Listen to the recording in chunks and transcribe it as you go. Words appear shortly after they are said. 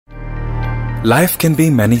Life can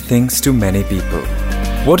be many things to many people.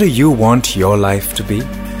 What do you want your life to be?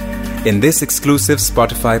 In this exclusive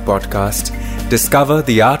Spotify podcast, discover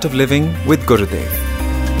the art of living with Gurudev.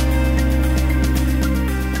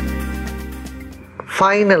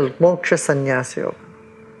 Final moksha sannyasa yoga.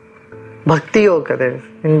 Bhakti yoga there is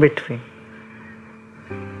in between.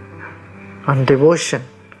 And devotion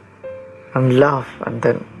and love and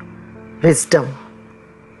then wisdom.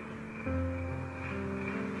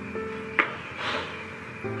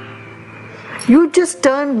 You just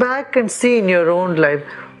turn back and see in your own life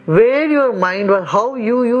where your mind was, how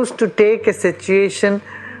you used to take a situation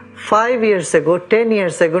 5 years ago, 10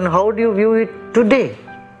 years ago, and how do you view it today?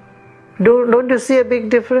 Don't you see a big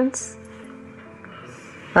difference?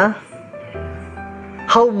 Huh?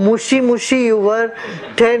 How mushy you were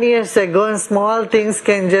 10 years ago, and small things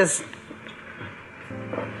can just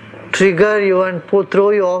trigger you and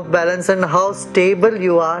throw you off balance, and how stable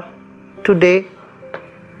you are today.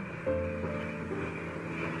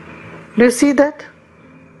 Do you see that?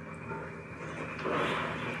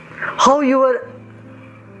 How you were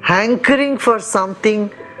hankering for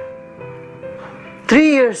something 3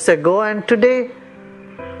 years ago and today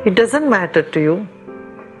it doesn't matter to you.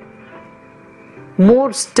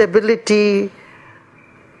 More stability,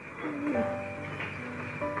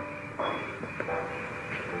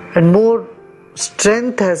 and more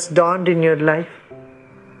strength has dawned in your life.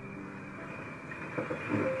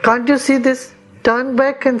 Can't you see this? Turn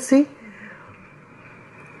back and see.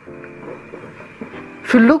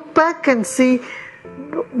 If you look back and see,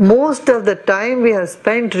 most of the time we have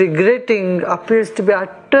spent regretting appears to be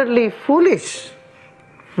utterly foolish,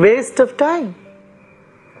 waste of time.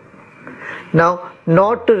 Now,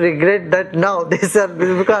 not to regret that now, this has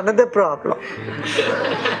become another problem.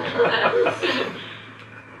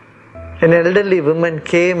 An elderly woman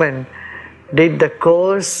came and did the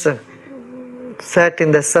course, sat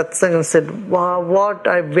in the satsang and said, wow, what,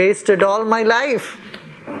 I wasted all my life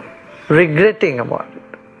regretting about it.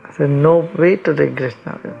 I said, no way to regret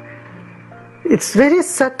now. It's very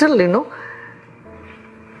subtle, you know.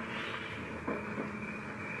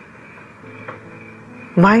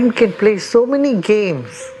 Mind can play so many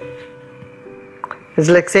games. It's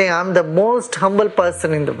like saying, I'm the most humble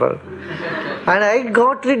person in the world. And I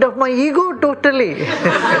got rid of my ego totally.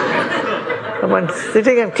 Someone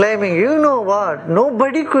sitting and claiming, you know what,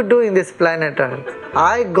 nobody could do in this planet Earth.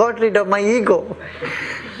 I got rid of my ego.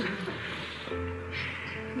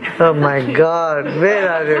 Oh my God, where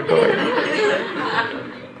are you going?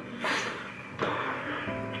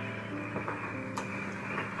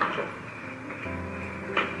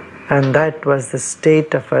 And that was the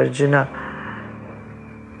state of Arjuna.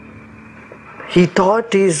 He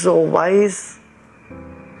thought he is so wise.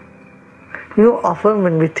 You know, often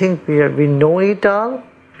when we think we know it all,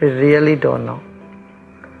 we really don't know.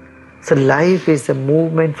 So life is a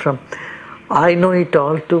movement from I know it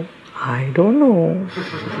all to I don't know.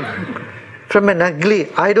 From an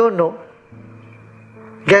ugly I don't know,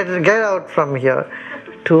 get out from here,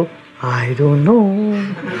 to I don't know,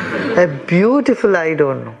 a beautiful I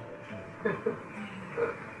don't know.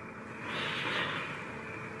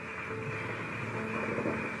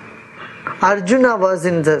 Arjuna was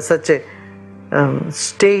in such a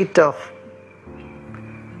state of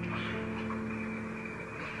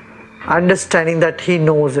understanding that he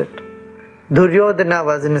knows it. Duryodhana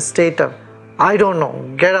was in a state of I don't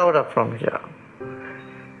know, get out from here.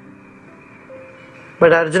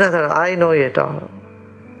 But Arjuna said, I know it all.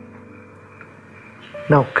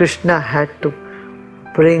 Now Krishna had to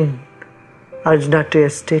bring Arjuna to a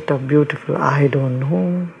state of beautiful I don't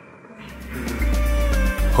know.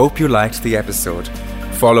 Hope you liked the episode.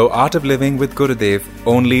 Follow Art of Living with Gurudev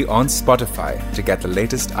only on Spotify to get the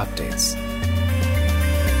latest updates.